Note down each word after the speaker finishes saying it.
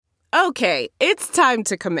Okay, it's time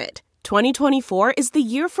to commit. 2024 is the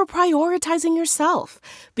year for prioritizing yourself.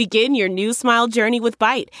 Begin your new smile journey with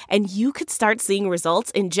Byte, and you could start seeing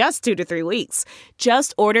results in just 2 to 3 weeks.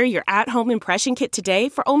 Just order your at-home impression kit today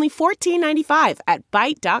for only $14.95 at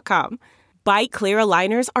Byte.com. Byte Clear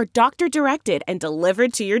aligners are doctor-directed and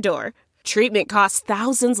delivered to your door. Treatment costs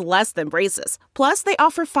thousands less than braces. Plus, they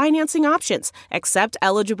offer financing options, accept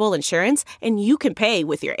eligible insurance, and you can pay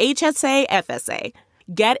with your HSA FSA.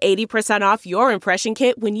 Get 80% off your impression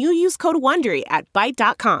kit when you use code WONDERY at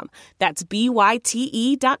Byte.com. That's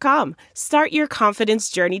BYTE.com. Start your confidence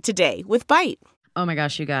journey today with Byte. Oh my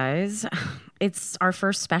gosh, you guys. It's our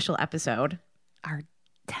first special episode. Our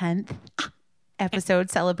 10th episode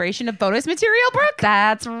celebration of bonus material, Brooke.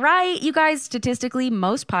 That's right. You guys, statistically,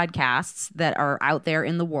 most podcasts that are out there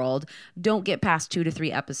in the world don't get past 2 to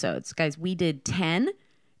 3 episodes. Guys, we did 10.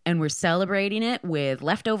 And we're celebrating it with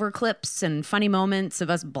leftover clips and funny moments of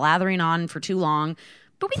us blathering on for too long.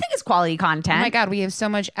 But we think it's quality content. Oh my God, we have so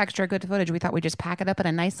much extra good footage. We thought we'd just pack it up in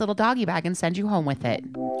a nice little doggy bag and send you home with it.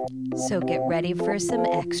 So get ready for some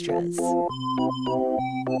extras.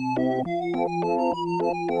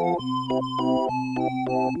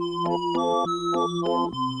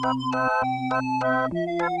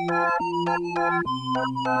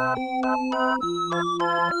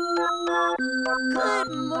 Good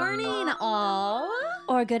morning, all.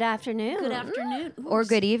 Or good afternoon. Good afternoon. Oops. Or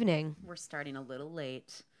good evening. We're starting a little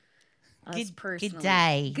late. Good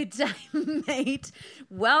day. Good day, mate.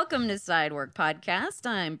 Welcome to Sidework Podcast.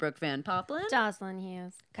 I'm Brooke Van Poplin. Jocelyn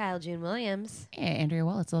Hughes. Kyle June Williams. Hey, Andrea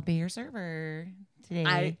Wallace will be your server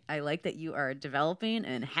today. I like that you are developing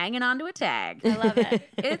and hanging on to a tag. I love it.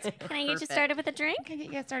 It's Can I get you perfect. started with a drink? Can I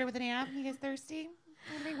get you started with an amp? You guys thirsty?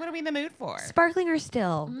 What are we in the mood for? Sparkling or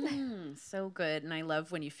still? So good. And I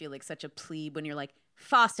love when you feel like such a plebe when you're like,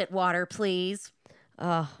 faucet water, please.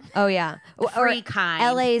 Oh yeah. Free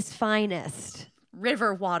kind. LA's finest.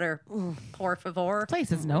 River water, por favor. This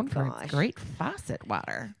place is known for gosh. its great faucet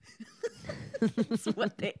water. That's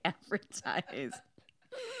what they advertise.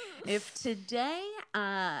 If today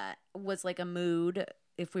was like a mood,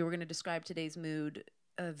 if we were going to describe today's mood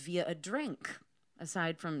via a drink,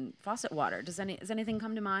 aside from faucet water, does anything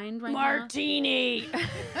come to mind right Martini. now?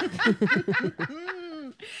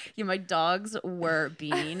 Yeah, my dogs were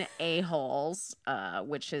being a-holes,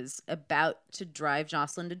 which is about to drive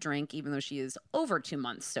Jocelyn to drink, even though she is over 2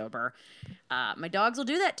 months sober. My dogs will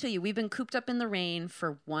do that to you. We've been cooped up in the rain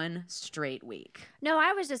for 1 straight week. No,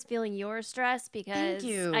 I was just feeling your stress because Thank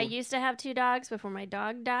you. I used to have 2 dogs before my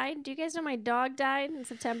dog died. Do you guys know my dog died in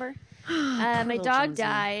September? My Little dog Jonesy.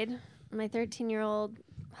 died. My 13-year-old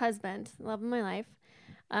husband, love of my life.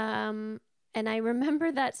 And I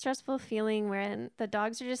remember that stressful feeling when the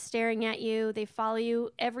dogs are just staring at you. They follow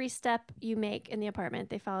you every step you make in the apartment.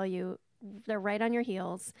 They follow you. They're right on your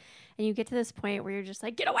heels. And you get to this point where you're just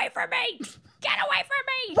like, get away from me. Get away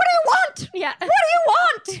from me. What do you want? Yeah. What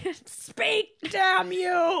do you want? Speak, damn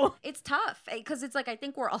you. It's tough because it's like I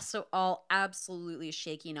think we're also all absolutely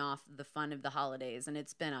shaking off the fun of the holidays, and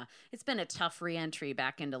it's been a tough reentry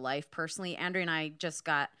back into life. Personally, Andrea and I just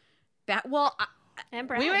got back. Well, And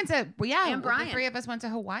Brian. We went to, And the Brian. 3 of us went to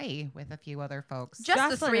Hawaii with a few other folks. just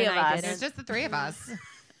the Jocelyn 3 of and I us. didn't. It's just the 3 of us.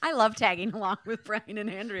 I love tagging along with Brian and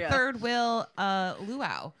Andrea. Third wheel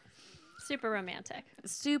luau. Super romantic.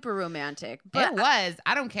 Super romantic, but It was.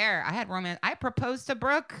 I don't care. I had romance. I proposed to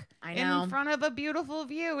Brooke I know. in front of a beautiful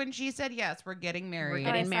view, and she said, yes, we're getting married.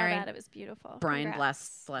 Getting I married. saw that. It was beautiful. Brian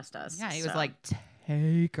Congrats. blessed us. Yeah, he was so. like,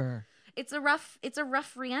 take her. It's a rough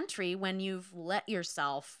reentry when you've let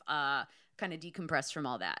yourself kind of decompress from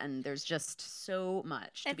all that, and there's just so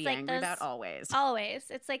much to It's be like angry those- about always. Always.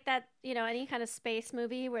 It's like that, any kind of space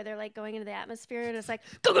movie where they're like going into the atmosphere and it's like,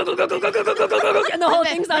 and the whole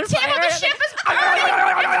thing's on fire. The ship is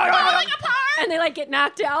falling apart. And they like get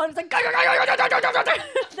knocked out. It's like,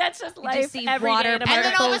 that's just life see every water day in And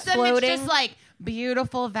then all of a America. sudden floating. it's just like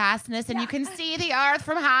beautiful vastness, and you can see the earth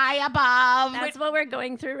from high above. That's what we're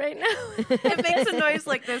going through right now. It makes a noise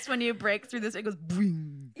like this when you break through this. It goes,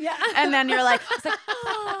 boom. Yeah. And then you're like, it's like,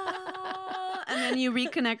 "Ah," and then you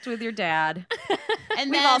reconnect with your dad. And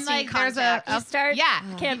We've then all seen like there's Contact. You start yeah.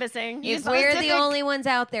 canvassing. You If we're the specific- only ones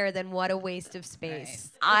out there, then what a waste of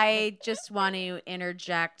space. I just want to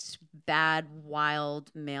interject bad, wild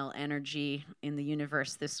male energy in the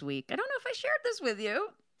universe this week. I don't know if I shared this with you.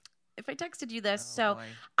 If I texted you this, so boy.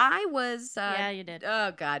 I was. Yeah, you did.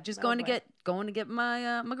 Oh God, just Oh, going to boy. get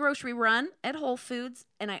my my grocery run at Whole Foods,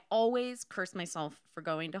 and I always curse myself for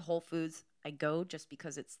going to Whole Foods. I go just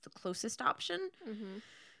because it's the closest option.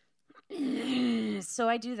 Mm-hmm. So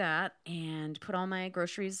I do that and put all my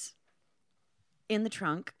groceries in the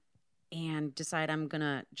trunk. and decide I'm going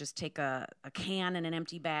to just take a can and an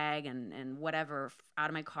empty bag and whatever out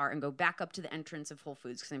of my car and go back up to the entrance of Whole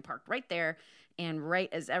Foods because I'm parked right there. And right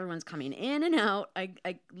as everyone's coming in and out, I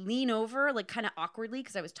lean over like kind of awkwardly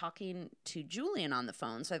because I was talking to Julian on the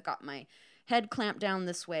phone. So I've got my head clamped down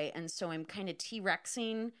this way. And so I'm kind of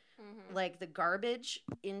T-Rexing like the garbage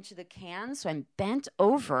into the can. So I'm bent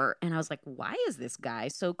over and I was like, why is this guy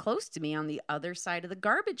so close to me on the other side of the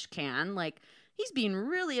garbage can? Like, he's being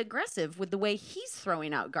really aggressive with the way he's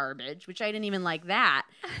throwing out garbage, which I didn't even like that.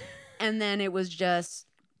 And then it was just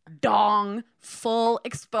dong, full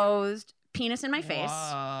exposed penis in my face.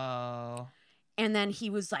 Whoa. And then he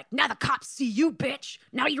was like, now the cops see you, bitch.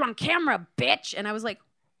 Now you're on camera, bitch. And I was like,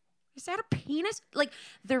 is that a penis? Like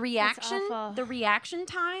the reaction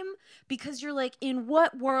time, because you're like, in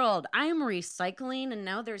what world? I'm recycling and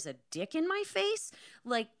now there's a dick in my face?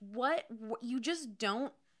 Like what? You just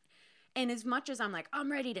don't. And as much as I'm like,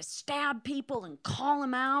 I'm ready to stab people and call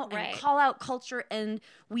them out and call out culture, and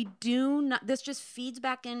we do not, this just feeds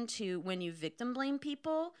back into when you victim blame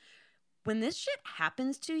people. When this shit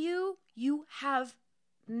happens to you, you have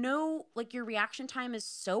no, like your reaction time is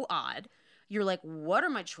so odd. You're like, what are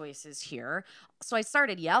my choices here? So I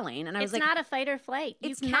started yelling and I was like, it's not a fight or flight. You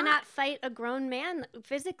It's cannot not. fight a grown man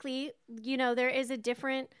physically. You know, there is a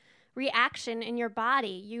different reaction in your body.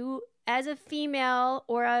 You, as a female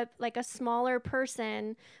or a smaller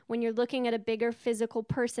person, when you're looking at a bigger physical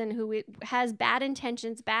person who has bad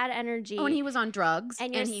intentions, bad energy. oh, and he was on drugs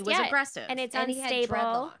And and, you're- he was yeah, aggressive. And and it's he had unstable.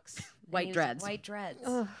 dreadlocks. White And he was dreads. White dreads.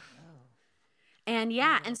 Ugh. And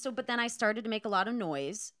yeah, and so, but then I started to make a lot of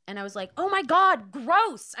noise and I was like, oh my God,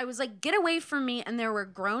 gross. I was like, get away from me. And there were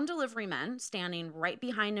grown delivery men standing right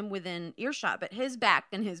behind him within earshot, but his back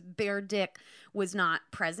and his bare dick was not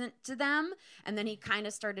present to them. And then he kind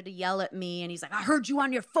of started to yell at me and he's like, I heard you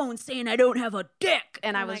on your phone saying I don't have a dick.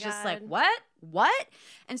 And I Oh my was just like, God. what?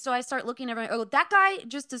 And so I start looking at everyone. Oh, that guy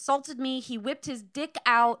just assaulted me. He whipped his dick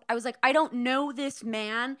out. I was like, I don't know this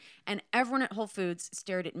man. And everyone at Whole Foods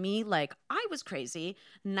stared at me like I was crazy.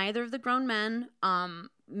 Neither of the grown men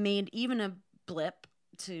made even a blip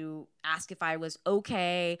to ask if I was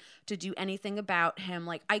okay, to do anything about him.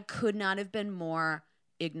 Like I could not have been more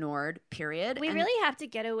ignored, period. We And- really have to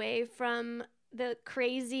get away from the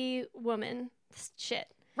crazy woman shit.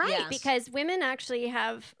 right. Yes. Because women actually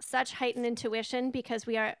have such heightened intuition because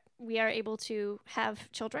we are able to have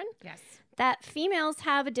children, Yes. that females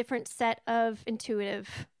have a different set of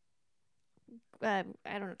intuitive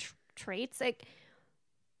traits. Like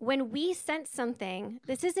when we sense something,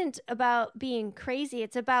 this isn't about being crazy,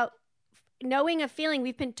 it's about knowing a feeling.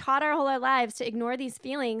 We've been taught our whole lives to ignore these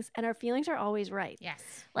feelings, and our feelings are always right. Yes.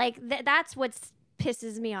 Like that's what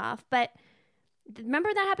pisses me off. But remember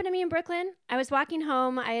that happened to me in Brooklyn? I was walking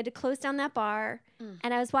home. I had to close down that bar.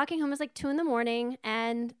 And I was walking home. It was like 2 a.m.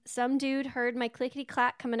 And some dude heard my clickety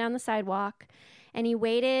clack coming down the sidewalk. And he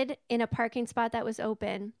waited in a parking spot that was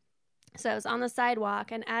open. So I was on the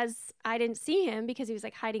sidewalk. And as I didn't see him because he was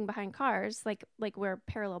like hiding behind cars, like where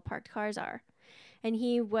parallel parked cars are. And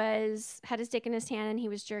he had his dick in his hand and he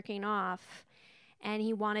was jerking off. And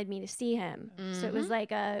he wanted me to see him. So it was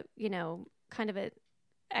like a, kind of a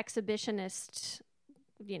exhibitionist,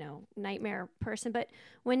 nightmare person. But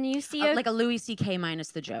when you see like a Louis C.K. minus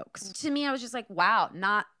the jokes. To me, I was just like, wow,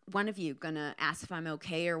 not one of you gonna ask if I'm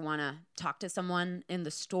okay or want to talk to someone in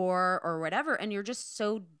the store or whatever. And you're just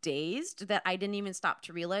so dazed that I didn't even stop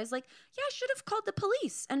to realize, like, yeah, I should have called the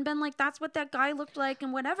police and been like, that's what that guy looked like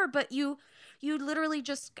and whatever. But you literally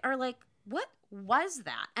just are like, what was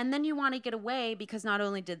that? And then you want to get away because not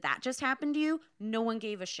only did that just happen to you, no one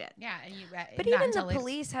gave a shit. Yeah. And you, But not even until the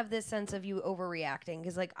police have this sense of you overreacting.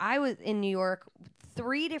 Because, like, I was in New York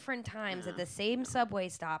 3 different times at the same subway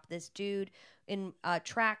stop. This dude in a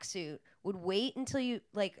tracksuit would wait until you,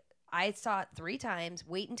 like, I saw it 3 times,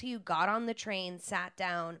 wait until you got on the train, sat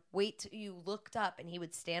down, wait till you looked up, and he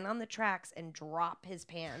would stand on the tracks and drop his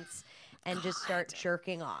pants and just start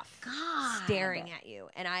jerking off, staring at you.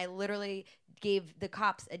 And I literally gave the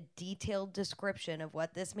cops a detailed description of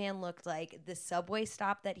what this man looked like, the subway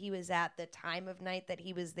stop that he was at, the time of night that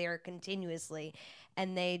he was there continuously,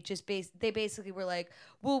 and they just basically were like,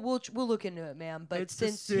 we'll look into it, ma'am. But It's the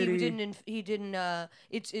since city. he didn't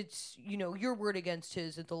it's your word against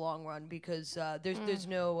his at the long run because there's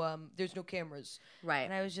no cameras. Right.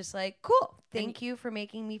 And I was just like, cool, thank you for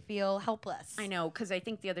making me feel helpless. I know, because I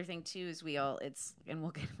think the other thing too is we'll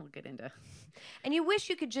get into. And you wish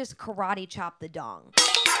you could just karate chop the dong.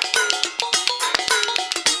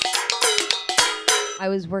 I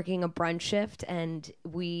was working a brunch shift, and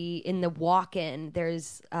in the walk-in,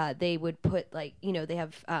 there's they would put, like, they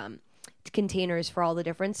have containers for all the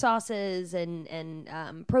different sauces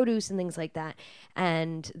and produce and things like that.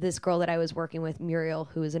 And this girl that I was working with, Muriel,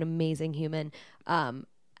 who is an amazing human,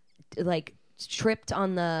 like tripped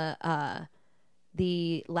on the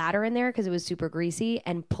ladder in there because it was super greasy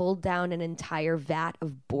and pulled down an entire vat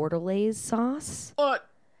of Bordelaise sauce,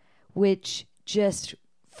 which just,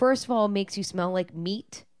 first of all, makes you smell like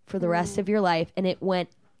meat for the rest of your life. And it went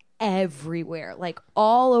everywhere, like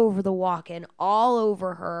all over the walk-in, all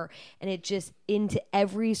over her, and it just into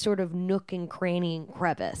every sort of nook and cranny and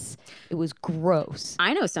crevice. It was gross.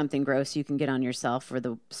 I know something gross you can get on yourself where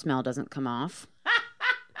the smell doesn't come off.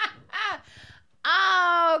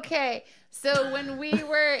 Oh, okay. So when we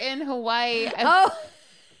were in Hawaii,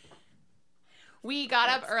 we got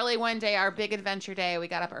up early one day, our big adventure day. We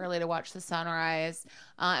got up early to watch the sunrise,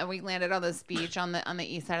 and we landed on this beach on the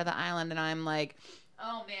east side of the island. And I'm like,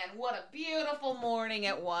 oh man, what a beautiful morning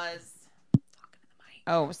it was.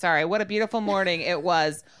 Oh, sorry, what a beautiful morning it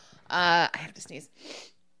was. I have to sneeze.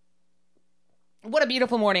 What a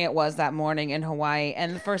beautiful morning it was that morning in Hawaii.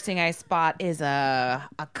 And the first thing I spot is a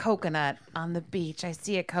coconut on the beach. I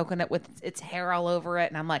see a coconut with its hair all over it.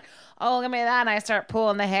 And I'm like, oh, look at me that. And I start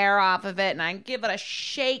pulling the hair off of it. And I give it a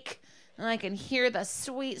shake. And I can hear the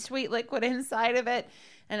sweet, sweet liquid inside of it.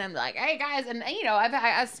 And I'm like, hey, guys. And, you know,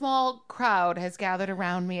 a small crowd has gathered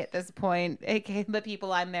around me at this point, aka the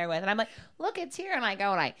people I'm there with. And I'm like, look, it's here. And I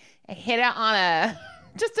go and I hit it on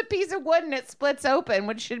just a piece of wood, and it splits open,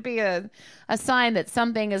 which should be a sign that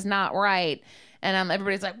something is not right. And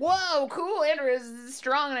everybody's like, whoa, cool, Andrea's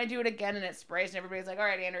strong. And I do it again, and it sprays, and everybody's like, all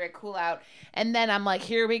right, Andrea, cool out. And then I'm like,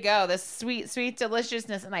 here we go, this sweet, sweet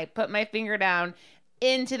deliciousness. And I put my finger down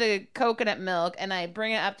into the coconut milk, and I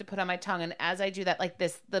bring it up to put on my tongue. And as I do that, like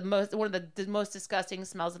one of the most disgusting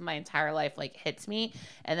smells of my entire life, like hits me.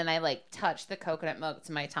 And then I like touch the coconut milk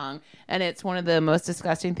to my tongue, and it's one of the most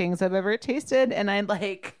disgusting things I've ever tasted. And I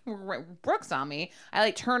like, Brooke saw me. I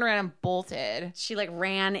like turned around and bolted. She like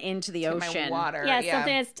ran into the ocean. My water. Yeah,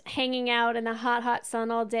 something that's hanging out in the hot, hot sun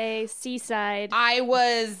all day, seaside. I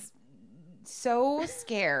was so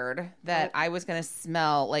scared that I was going to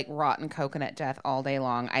smell like rotten coconut death all day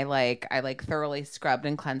long. I thoroughly scrubbed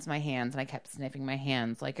and cleansed my hands, and I kept sniffing my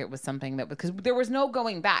hands like it was something that, because there was no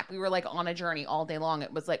going back. We were like on a journey all day long.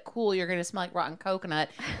 It was like, cool, you're going to smell like rotten coconut,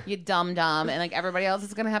 you dumb. And like everybody else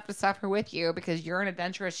is going to have to suffer with you because you're an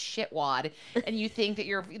adventurous shitwad and you think that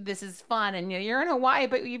this is fun and you're in Hawaii,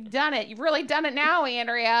 but you've done it. You've really done it now,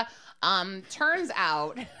 Andrea. Turns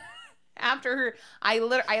out, after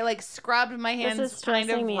I like scrubbed my hands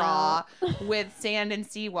kind of raw with sand and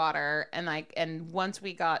seawater, and once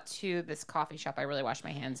we got to this coffee shop, I really washed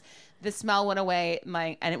my hands. The smell went away,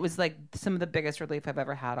 and it was like some of the biggest relief I've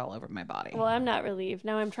ever had all over my body. Well, I'm not relieved.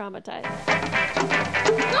 Now I'm traumatized.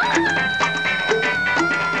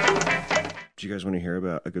 Do you guys want to hear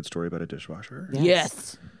about a good story about a dishwasher?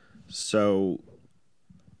 Yes. So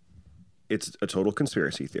it's a total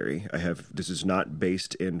conspiracy theory. This is not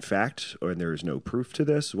based in fact, or there is no proof to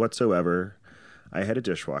this whatsoever. I had a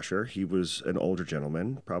dishwasher. He was an older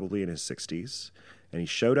gentleman, probably in his 60s, and he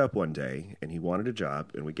showed up one day and he wanted a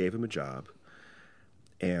job, and we gave him a job,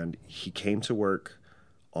 and he came to work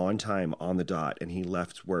on time, on the dot, and he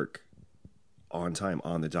left work on time,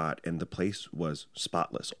 on the dot, and the place was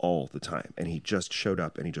spotless all the time, and he just showed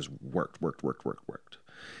up and he just worked.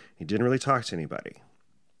 He didn't really talk to anybody.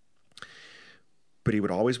 But he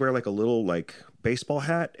would always wear like a little like baseball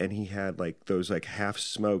hat, and he had like those like half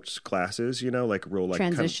smoked glasses, like real like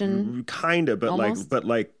transition kind of, but almost?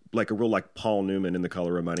 like a real like Paul Newman in The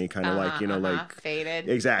Color of Money, kind of like faded.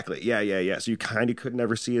 Exactly. Yeah. So you kind of could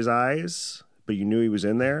never see his eyes, but you knew he was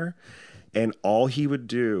in there. And all he would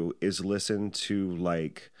do is listen to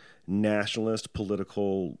like nationalist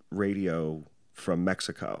political radio from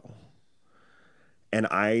Mexico. And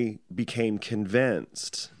I became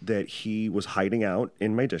convinced that he was hiding out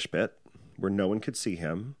in my dish pit where no one could see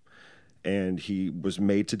him. And he was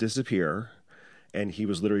made to disappear. And he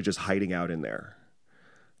was literally just hiding out in there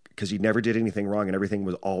because he never did anything wrong and everything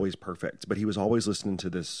was always perfect. But he was always listening to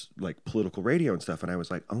this like political radio and stuff. And I was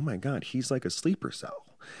like, oh my God, he's like a sleeper cell.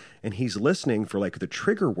 And he's listening for like the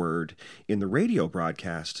trigger word in the radio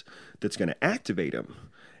broadcast that's going to activate him.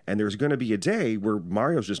 And there's going to be a day where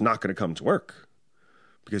Mario's just not going to come to work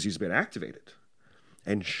because he's been activated.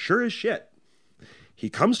 And sure as shit, he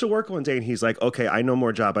comes to work one day and he's like, okay, I no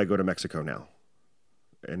more job. I go to Mexico now.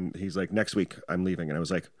 And he's like, next week I'm leaving. And I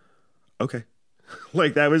was like, okay.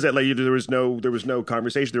 Like that was it. Like there was no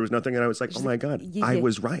conversation. There was nothing. And I was like, oh my God, I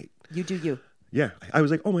was right. You do you. Yeah. I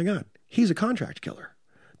was like, oh my God, he's a contract killer.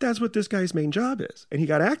 That's what this guy's main job is. And he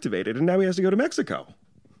got activated and now he has to go to Mexico.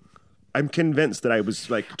 I'm convinced that I was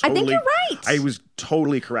like totally. I think you're right. I was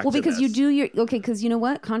totally correct. Well, because in you this. do your because you know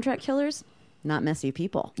what? Contract killers, not messy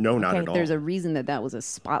people. No, not at all. There's a reason that was a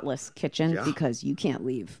spotless kitchen because you can't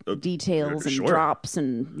leave details and sure. drops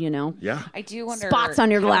and Yeah. I do wonder spots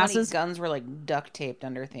on your how glasses. many guns were like duct taped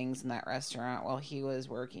under things in that restaurant while he was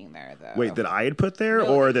working there, though. Wait, that I had put there,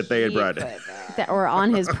 No, or that they had he brought? put that. that or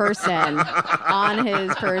on his person, on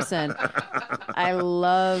his person. I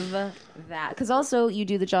love that because also you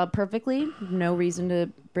do the job perfectly. No reason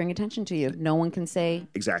to bring attention to you. No one can say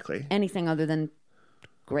Exactly. anything other than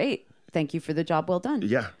great. Thank you for the job well done.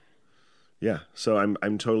 Yeah. Yeah. So I'm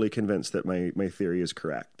totally convinced that my theory is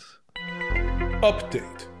correct.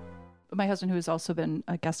 Update. My husband, who has also been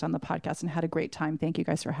a guest on the podcast and had a great time. Thank you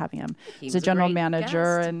guys for having him. He's was a general great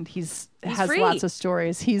manager guest. and he's has free. lots of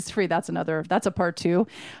stories. He's free. That's a part 2.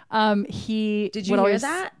 He Did you would hear always,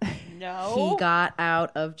 that? No. He got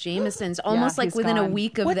out of Jameson's almost like he's within a gone.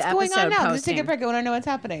 week of What's the going episode on now? posting. Just take a break. I want to know what's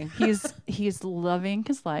happening. He's loving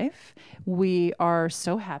his life. We are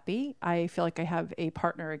so happy. I feel like I have a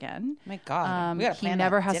partner again. My God. We gotta He plan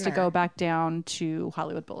never a has to dinner. go back down to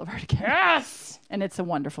Hollywood Boulevard again. Yes. And it's a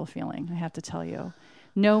wonderful feeling, I have to tell you.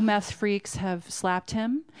 No meth freaks have slapped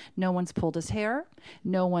him. No one's pulled his hair.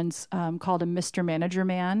 No one's called him Mr. Manager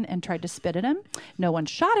Man and tried to spit at him. No one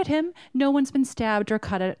shot at him. No one's been stabbed or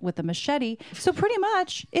cut it with a machete. So pretty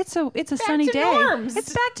much, it's a sunny to day. norms.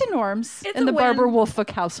 It's back to norms It's in the a Barbara win. Woolfolk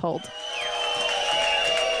household.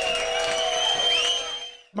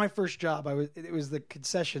 My first job, it was the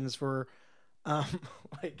concessions for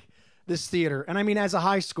like this theater. And I mean, as a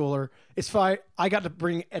high schooler, it's fine. I got to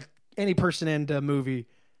bring any person into a movie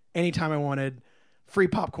anytime I wanted. Free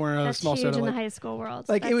popcorn and a That's small huge soda. in the Like, high school world.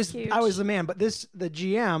 like That's it was, huge. I was the man. But the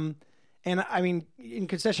GM, and I mean, in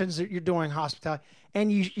concessions, you're doing hospitality, and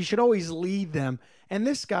you should always lead them. And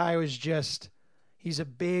this guy was he's a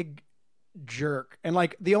big jerk. And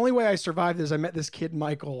like the only way I survived is I met this kid,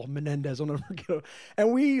 Michael Menendez. I'll never forget him.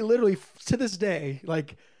 And we literally, to this day,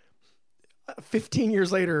 like 15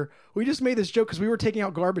 years later, we just made this joke because we were taking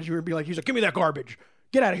out garbage. We would be like, he's like, give me that garbage.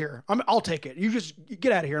 Get out of here. I'll take it. You just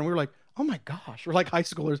get out of here. And we were like, oh my gosh, we're like high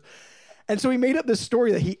schoolers. And so we made up this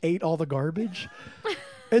story that he ate all the garbage.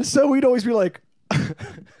 And so we'd always be like,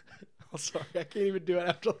 oh, sorry, I can't even do it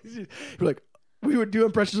after these. We're like, we would do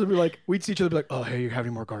impressions and be like, we'd see each other be like, oh, hey, you have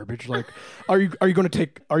any more garbage? Like, are you going to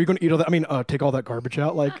eat all that? I mean, take all that garbage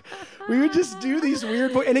out. Like, we would just do these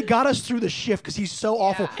weird, and it got us through the shift because he's so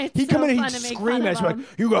awful. It's He'd come so in and fun he'd to make scream fun at us of like, him.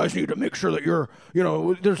 you guys need to make sure that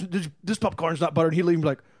there's this popcorn's not buttered. He'd leave and be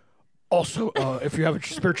like, also, if you have a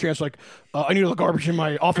spare chance, like, I need all the garbage in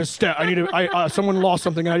my office. Someone lost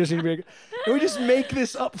something. I just need to make it. And we just make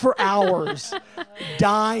this up for hours,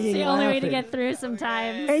 dying. It's the only way to laughing. get through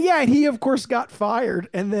sometimes. And yeah, and he of course got fired.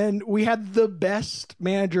 And then we had the best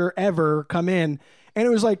manager ever come in, and it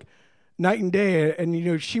was like night and day.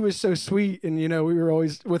 And she was so sweet, and we were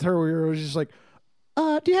always with her. We were always just like,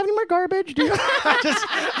 do you have any more garbage?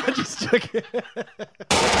 I just took it.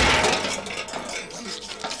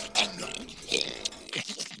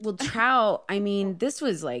 Well, Trout, I mean, this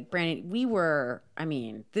was like, Brandon,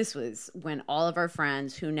 this was when all of our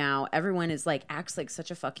friends who now everyone is like, acts like such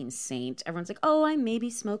a fucking saint. Everyone's like, oh, I maybe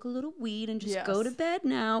smoke a little weed and just go to bed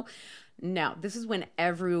now. No, this is when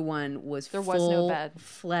everyone was was no bed.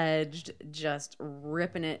 full-fledged, just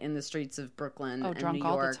ripping it in the streets of Brooklyn and drunk New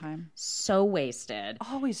all the York. time. So wasted.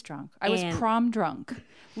 Always drunk. I was And- prom drunk.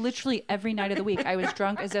 Literally every night of the week, I was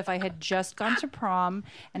drunk as if I had just gone to prom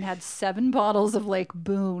and had 7 bottles of like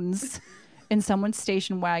Boone's in someone's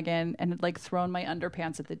station wagon and had like thrown my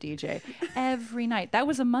underpants at the DJ every night. That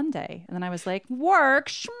was a Monday. And then I was like, work,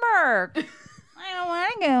 schmirk. I don't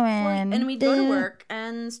want to go in. And we'd go to work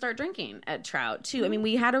and start drinking at Trout, too. I mean,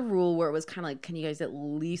 we had a rule where it was kind of like, can you guys at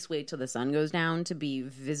least wait till the sun goes down to be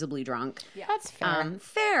visibly drunk? Yeah. That's fair.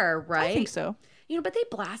 Fair, right? I think so. But they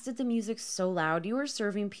blasted the music so loud. You were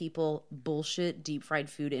serving people bullshit deep fried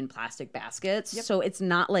food in plastic baskets. Yep. So it's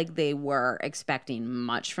not like they were expecting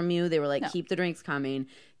much from you. They were like, keep the drinks coming.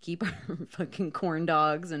 Keep our fucking corn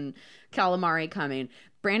dogs and calamari coming.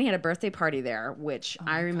 Brandy had a birthday party there, which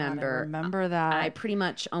I remember. I remember that. I pretty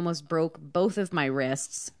much almost broke both of my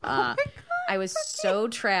wrists. I was so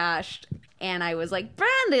trashed. And I was like,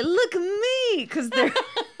 Brandy, look at me. Because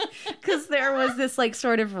there was this like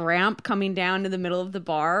sort of ramp coming down to the middle of the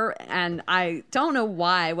bar. And I don't know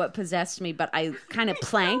what possessed me, but I kind of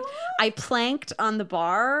planked. I planked on the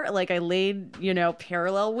bar. Like I laid,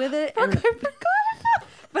 parallel with it. And,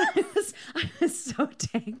 but I was so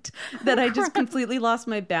tanked that I just completely lost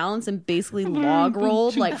my balance and basically log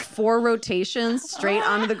rolled like 4 rotations straight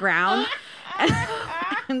onto the ground.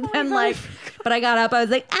 And then But I got up. I was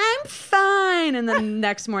like, I'm fine. And then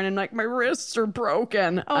next morning, like, my wrists are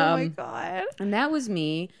broken. Oh my God. And that was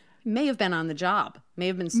me. May have been on the job. May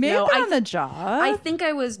have been on the job. I think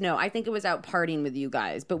I was I think it was out partying with you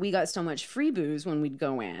guys, but we got so much free booze when we'd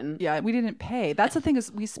go in. Yeah, we didn't pay. That's the thing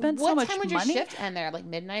is we spent so much money. What time would your shift end there? Like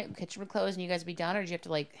midnight, kitchen would close and you guys would be done, or did you have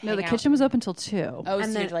to like No, the hang kitchen out? was open till 2. Oh,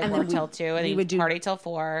 so you'd like work till 2 and then we you would do party till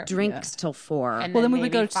 4. Drinks till 4. And Well, then we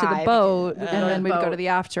would maybe go to the 5 boat, because- and then we'd go boat. to the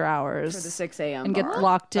after hours For the 6 a.m. and get bar.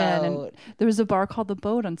 locked in. And Boat. there was a bar called the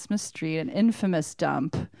Boat on Smith Street, an infamous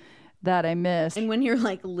dump that I missed. And when you're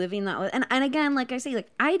like living that, and again, like I say, like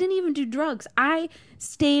I didn't even do drugs. I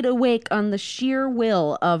stayed awake on the sheer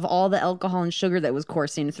will of all the alcohol and sugar that was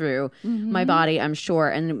coursing through my body, I'm sure.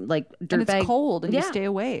 And like and it's dirtbag, cold, and you stay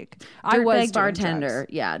awake. I dirtbag was doing bartender.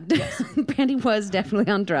 drugs. Yeah, Brandy was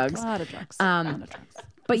definitely on drugs. A lot of drugs. A lot of drugs.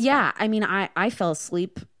 But yeah, I mean, I fell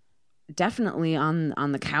asleep definitely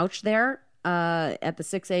on the couch there at the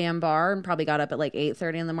 6 a.m. bar, and probably got up at like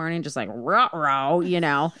 8:30 in the morning, just like row, you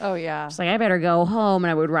know. Oh yeah, Just like I better go home, and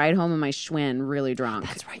I would ride home in my Schwinn, really drunk.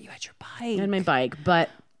 that's right. You had your bike. I had my bike, but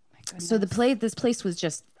so this place was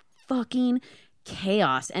just fucking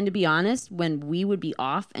chaos. And to be honest, when we would be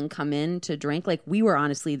off and come in to drink, like we were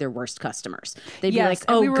honestly their worst customers. They'd be like,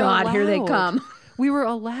 and "Oh we were God, here they allowed. come." We were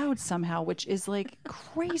allowed somehow, which is like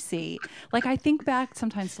crazy. Like I think back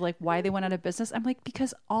sometimes to like why they went out of business. I'm like,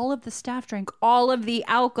 because all of the staff drank all of the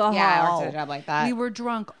alcohol. Yeah, I worked at a job like that. We were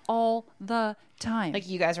drunk all the time. Like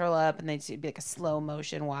you guys roll up and they'd be like a slow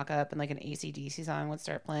motion walk up and like an AC/DC song would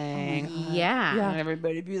start playing. Yeah. And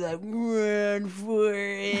everybody'd be like, run for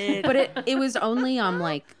it. But it was only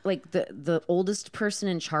like the oldest person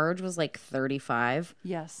in charge was like 35.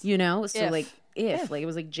 Yes. You know? So If. like it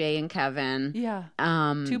was like Jay and Kevin. Yeah.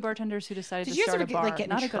 2 bartenders who decided Did to you guys start ever a get, bar. like, get in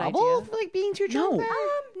Not a good trouble idea. for like being too drunk there?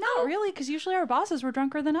 Not really, because usually our bosses were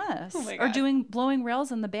drunker than us, my or God. blowing rails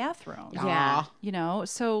in the bathroom. Yeah. You know,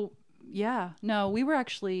 so yeah, no, we were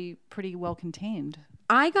actually pretty well contained.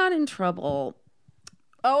 I got in trouble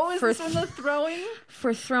Oh, is For this one the throwing?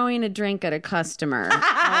 for throwing a drink at a customer.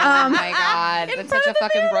 Oh my God. That's such a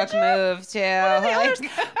fucking Brooke move, too. Like,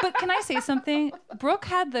 But can I say something? Brooke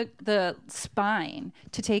had the spine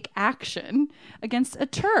to take action against a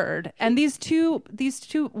turd, and these two,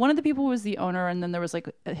 one of the people was the owner, and then there was like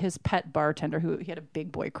his pet bartender who he had a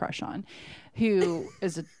big boy crush on, who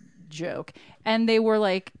is a joke, and they were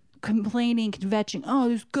like complaining, kvetching, oh,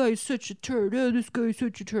 this guy's such a turd, oh, this guy's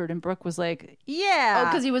such a turd, and Brooke was like, yeah,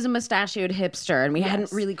 because he was a mustachioed hipster, and we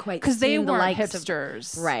hadn't really quite because they seen the weren't likes of-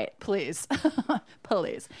 hipsters, right? Please,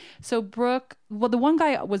 please. So Brooke, well, the one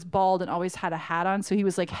guy was bald and always had a hat on, so he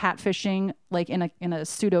was like hat fishing, like in a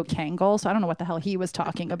pseudo Kangol. So I don't know what the hell he was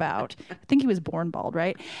talking about. I think he was born bald,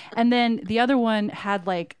 right? And then the other one had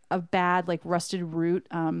like a bad, like rusted root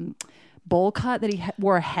bowl cut that he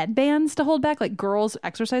wore headbands to hold back, like girls'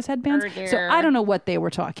 exercise headbands. So I don't know what they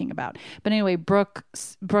were talking about. But anyway, Brooke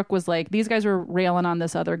was like, these guys were railing on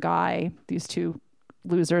this other guy, these two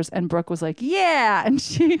losers, and Brooke was like, yeah, and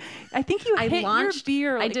I think you hit your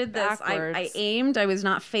beer. Like, I did this. backwards. I aimed. I was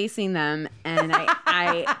not facing them, and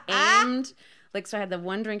I aimed. Like, so I had the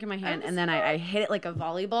one drink in my hand, and then I hit it like a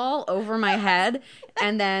volleyball over my head,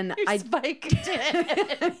 and then I spiked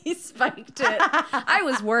it. he spiked it. I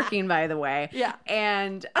was working, by the way. Yeah.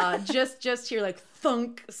 And just hear like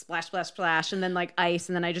thunk, splash, splash, splash, and then like ice,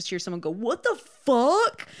 and then I just hear someone go, "What the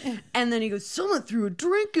fuck?" And then he goes, "Someone threw a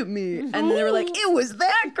drink at me," and then they were like, "It was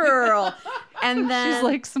that girl." And then She's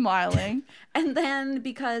like smiling. and then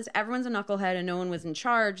because everyone's a knucklehead and no one was in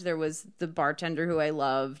charge, there was the bartender who I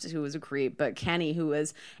loved, who was a creep, but Kenny, who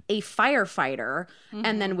was a firefighter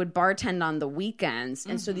and then would bartend on the weekends.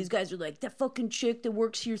 And so these guys are like, that fucking chick that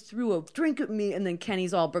works here threw a drink at me. And then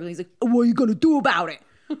Kenny's all broken. He's like, oh, what are you going to do about it?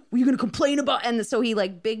 What are you going to complain about? And so he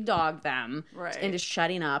like big dogged them into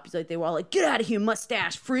shutting up. He's like, they were all like, get out of here,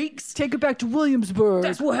 mustache freaks. Take it back to Williamsburg.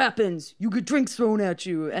 That's what happens. You get drinks thrown at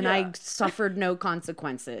you. And I suffered no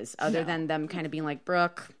consequences other than them kind of being like,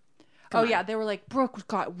 Brooke. Oh, yeah. They were like, Brooke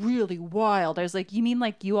got really wild. I was like, you mean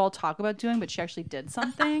like you all talk about doing, but she actually did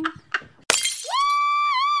something?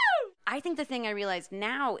 I think the thing I realize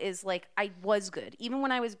now is like I was good. Even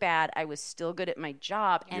when I was bad, I was still good at my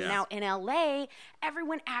job. And now in LA,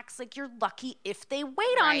 everyone acts like you're lucky if they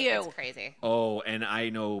wait on you. It's crazy. Oh, and I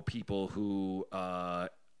know people who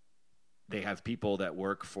they have people that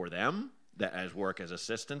work for them that work as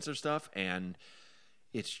assistants or stuff, and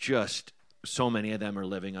it's just so many of them are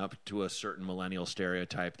living up to a certain millennial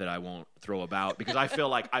stereotype that I won't throw about because I feel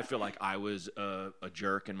like I was a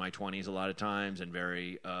jerk in my 20s a lot of times and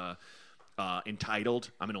very entitled.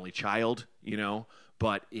 I'm an only child, you know,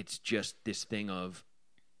 but it's just this thing of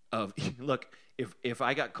of look. If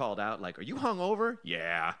I got called out, like, are you hungover?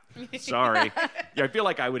 Yeah, sorry. Yeah, I feel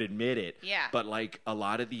like I would admit it. Yeah. But like a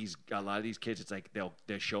lot of these kids, it's like they'll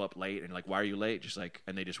show up late and like, why are you late? Just like,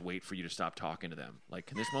 and they just wait for you to stop talking to them. Like,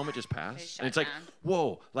 can this moment just pass? And it's like,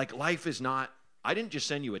 whoa, like life is not. I didn't just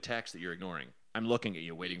send you a text that you're ignoring. I'm looking at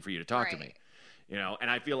you, waiting for you to talk to me. You know, and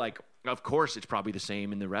I feel like, of course, it's probably the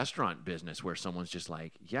same in the restaurant business where someone's just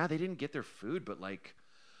like, yeah, they didn't get their food, but like,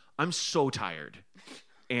 I'm so tired.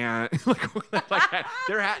 And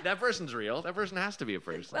that person's real. That person has to be a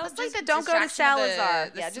person. Well, it's like the don't go to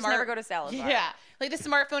Salazar. Just never go to Salazar. Yeah, like the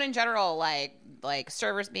smartphone in general, like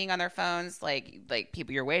servers being on their phones, like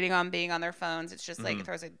people you're waiting on being on their phones. It's just like it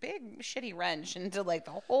throws a big shitty wrench into like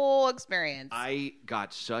the whole experience. I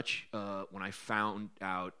got such when I found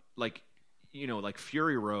out, like, you know, like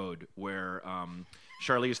Fury Road, where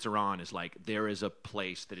Charlize Theron is like, there is a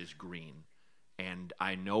place that is green. And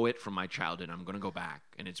I know it from my childhood. I'm going to go back.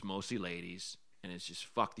 And it's mostly ladies. And it's just,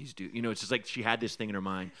 fuck these dudes. You know, it's just like she had this thing in her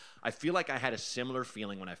mind. I feel like I had a similar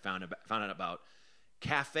feeling when I found out about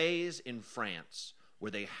cafes in France where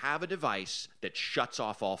they have a device that shuts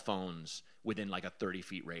off all phones within like a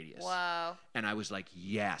 30-feet radius. Wow. And I was like,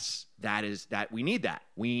 yes, we need that.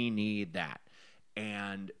 We need that.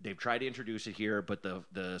 And they've tried to introduce it here, but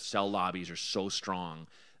the cell lobbies are so strong.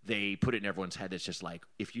 They put it in everyone's head that's just like,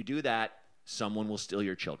 if you do that, someone will steal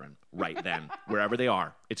your children right then, wherever they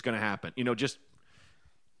are. It's going to happen. You know, just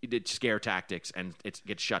it's scare tactics, and it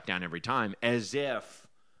gets shut down every time, as if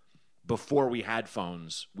before we had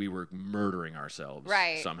phones, we were murdering ourselves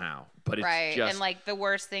somehow. But it's just, and like the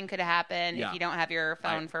worst thing could happen if you don't have your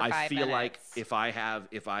phone for 5 minutes. I feel like if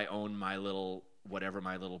I own my little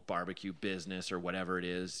barbecue business or whatever it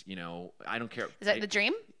is, you know, I don't care. Is that the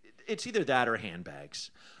dream? It's either that or handbags,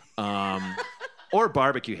 or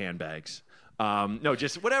barbecue handbags. No,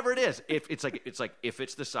 just whatever it is. If it's like if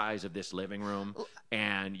it's the size of this living room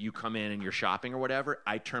and you come in and you're shopping or whatever,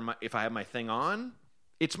 if I have my thing on,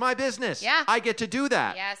 it's my business. Yeah. I get to do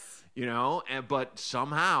that. Yes. You know, but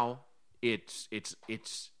somehow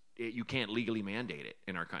you can't legally mandate it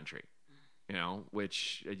in our country. You know,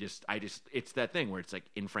 which it's that thing where it's like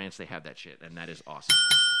in France they have that shit, and that is awesome.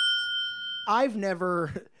 I've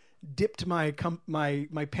never dipped my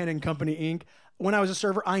pen and company ink. When I was a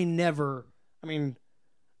server,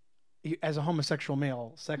 as a homosexual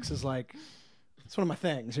male, sex is like, it's one of my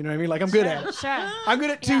things. You know what I mean? Like, I'm good at it. Sure. I'm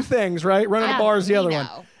good at two things, right? Running a bar is the other one.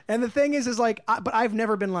 know. And the thing is like, but I've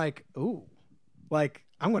never been like, ooh, like,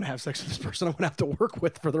 I'm going to have sex with this person I'm going to have to work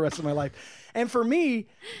with for the rest of my life. And for me,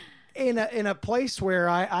 in a place where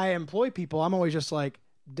I employ people, I'm always just like,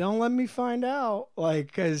 don't let me find out. Like,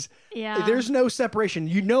 because there's no separation.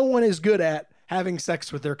 No one is good at having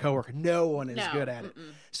sex with their coworker. No one is good at it.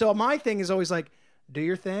 So my thing is always like, do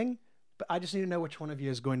your thing, but I just need to know which one of you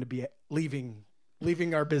is going to be leaving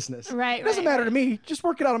our business. Right. It doesn't matter to me. Just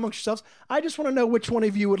work it out amongst yourselves. I just want to know which one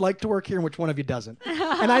of you would like to work here and which one of you doesn't.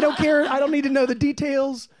 And I don't care. I don't need to know the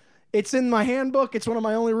details. It's in my handbook. It's one of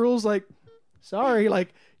my only rules. Like, sorry,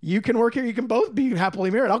 like, you can work here. You can both be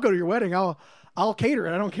happily married. I'll go to your wedding. I'll cater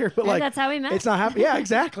it. I don't care. But like, that's how we met. It's not happy. Yeah,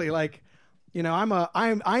 exactly. Like, you know,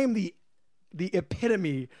 I am the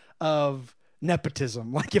epitome of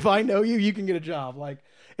nepotism. Like, if I know you, you can get a job. Like,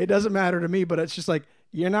 it doesn't matter to me, but it's just like,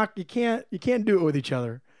 you can't do it with each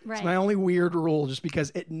other. Right. It's my only weird rule, just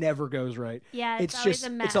because it never goes right. Yeah, it's just always a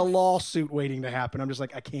mess. It's a lawsuit waiting to happen. I'm just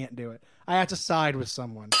like, I can't do it. I have to side with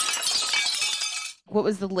someone. What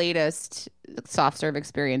was the latest soft serve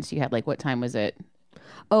experience you had? Like, what time was it?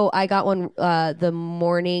 Oh, I got one the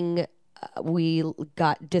morning we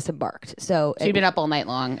got disembarked. So you'd been up all night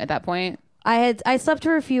long at that point? I slept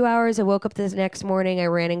for a few hours. I woke up this next morning. I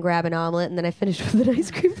ran and grabbed an omelet, and then I finished with an ice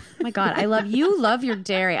cream. Oh my God, I love your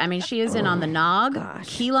dairy. I mean, she is in on the nog,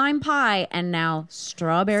 key lime pie, and now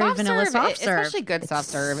strawberry vanilla soft serve. Especially good soft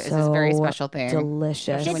serve is a very special thing.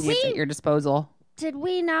 Delicious. When you at your disposal. Did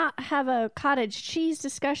we not have a cottage cheese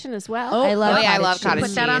discussion as well? I love cottage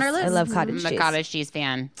cheese. Put that on our list. I love cottage I'm cheese. a cottage cheese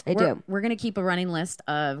fan. I do. We're going to keep a running list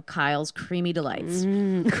of Kyle's creamy delights.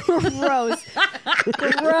 Gross.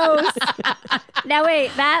 Gross. Now,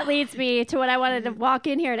 wait, that leads me to what I wanted to walk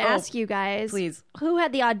in here and ask you guys. Please. Who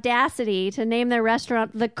had the audacity to name their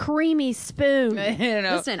restaurant The Creamy Spoon?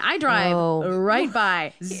 Listen, I drive right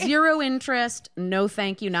by. Zero interest. No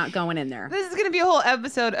thank you. Not going in there. This is going to be a whole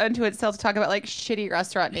episode unto itself to talk about like shitty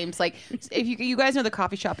restaurant names. Like, if you guys know the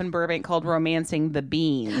coffee shop in Burbank called Romancing the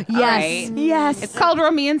Bean. Yes. Right? Yes. It's called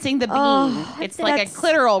Romancing the Bean. It's like a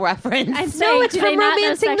clitoral reference. No, it's from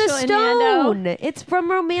Romancing the Stone. It's from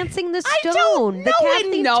Romancing the Stone. The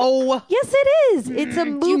Kathleen no. Yes, it is. It's a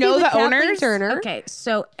movie you know with the Kathleen owners? Turner. Okay,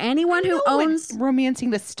 so anyone who owns Romancing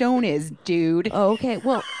the Stone is, dude. Oh, okay.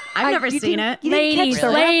 Well, I've never seen it. You didn't catch the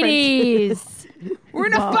reference. Ladies. We're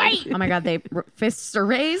in a fight. Oh my god, fists are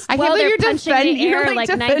raised. I Well, can't they're believe you're punching defending the air you're, like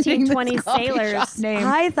defending 1920 this coffee sailors. shop name.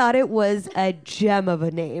 I thought it was a gem of a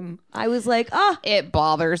name. I was like, It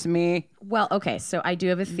bothers me. Well, okay, so I do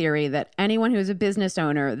have a theory that anyone who's a business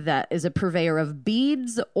owner that is a purveyor of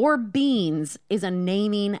beads or beans is a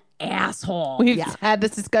naming asshole. We've had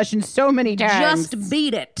this discussion so many times. Just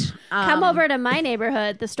beat it. Come over to my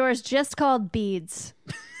neighborhood. The store's just called Beads.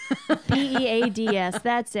 Beads.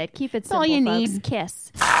 That's it. Keep it simple, all you folks. need.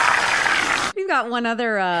 Kiss. We've got one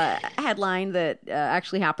other headline that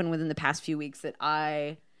actually happened within the past few weeks that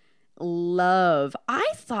I love. I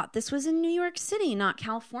thought this was in New York City, not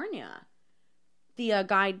California. The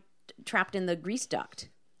guy trapped in the grease duct.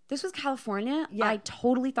 This was California. Yeah. I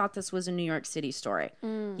totally thought this was a New York City story.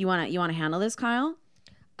 You wanna handle this, Kyle?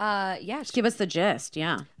 yeah. Just give us the gist.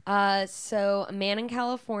 Yeah. So a man in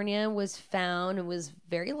California was found and was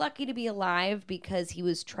very lucky to be alive because he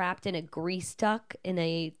was trapped in a grease duct in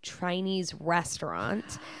a Chinese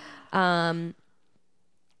restaurant.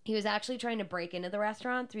 He was actually trying to break into the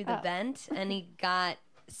restaurant through the vent, and he got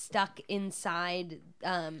stuck inside,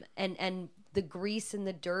 and the grease and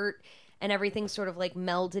the dirt and everything sort of like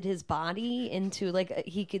melded his body into like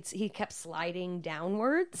he kept sliding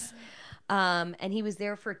downwards. And he was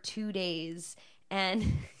there for 2 days. And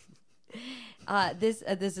this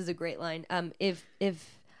is a great line. If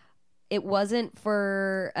it wasn't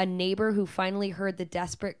for a neighbor who finally heard the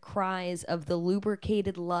desperate cries of the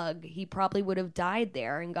lubricated lug, he probably would have died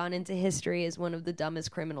there and gone into history as one of the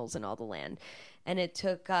dumbest criminals in all the land. And it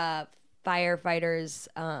took firefighters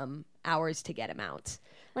hours to get him out.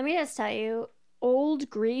 Let me just tell you, old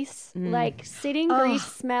grease, like sitting grease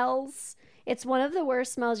smells. It's one of the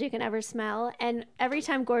worst smells you can ever smell. And every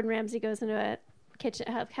time Gordon Ramsay goes into a kitchen,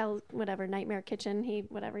 whatever, nightmare kitchen,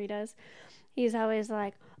 whatever he does, he's always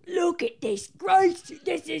like, look at this grease.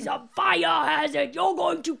 This is a fire hazard. You're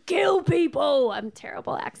going to kill people. I'm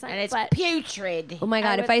terrible accent. And it's but putrid. Oh my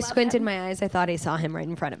God, I if would I love squinted him. my eyes, I thought I saw him right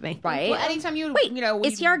in front of me. Right. Well, anytime you Wait, when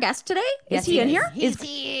is he our guest today? Yes, is he he in is. here?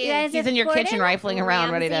 He's in your kitchen rifling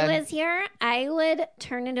around, ready Ramsay to. was here, I would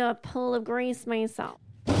turn into a pool of grease myself.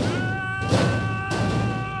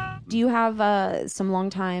 Do you have some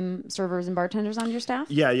longtime servers and bartenders on your staff?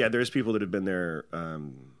 Yeah. There's people that have been there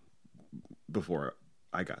before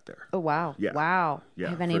I got there. Oh, wow. Yeah. Wow.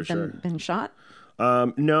 Yeah, Have any for of them sure. been shot?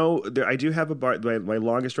 No, I do have my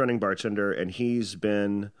longest running bartender, and he's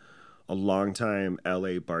been a long time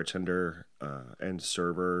LA bartender and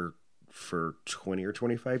server for 20 or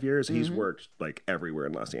 25 years. He's worked like everywhere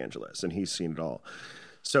in Los Angeles, and he's seen it all.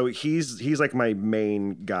 So he's like my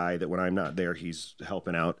main guy that when I'm not there, he's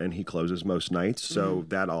helping out, and he closes most nights. So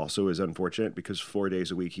that also is unfortunate because 4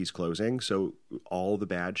 days a week he's closing. So all the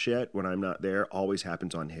bad shit when I'm not there always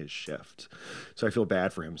happens on his shift. So I feel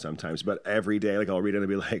bad for him sometimes. But every day, like I'll read it and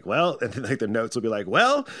be like, well, and then like the notes will be like,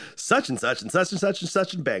 well, such and such and such and such and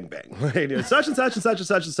such and bang bang, right? Such and such and such and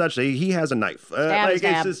such and such. He has a knife. Like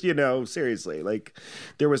stab. it's just seriously. Like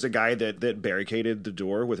there was a guy that barricaded the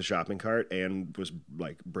door with a shopping cart and was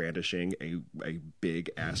like brandishing a big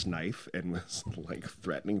ass knife and was like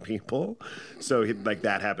threatening people. So like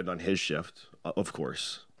that happened on his shift, of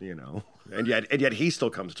course, and yet he still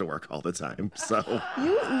comes to work all the time. So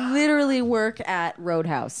You literally work at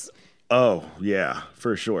Roadhouse. oh yeah,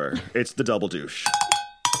 for sure, it's the double douche.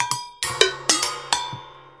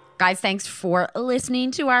 Guys, thanks for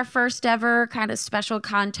listening to our first ever kind of special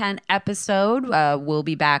content episode. We'll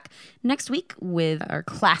be back next week with our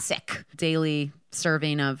classic daily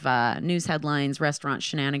serving of news headlines, restaurant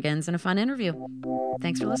shenanigans, and a fun interview.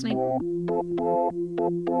 Thanks for listening.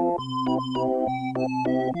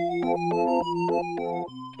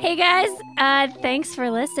 Hey guys, thanks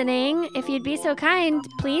for listening. If you'd be so kind,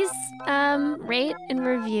 please rate and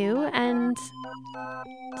review and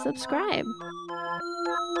subscribe.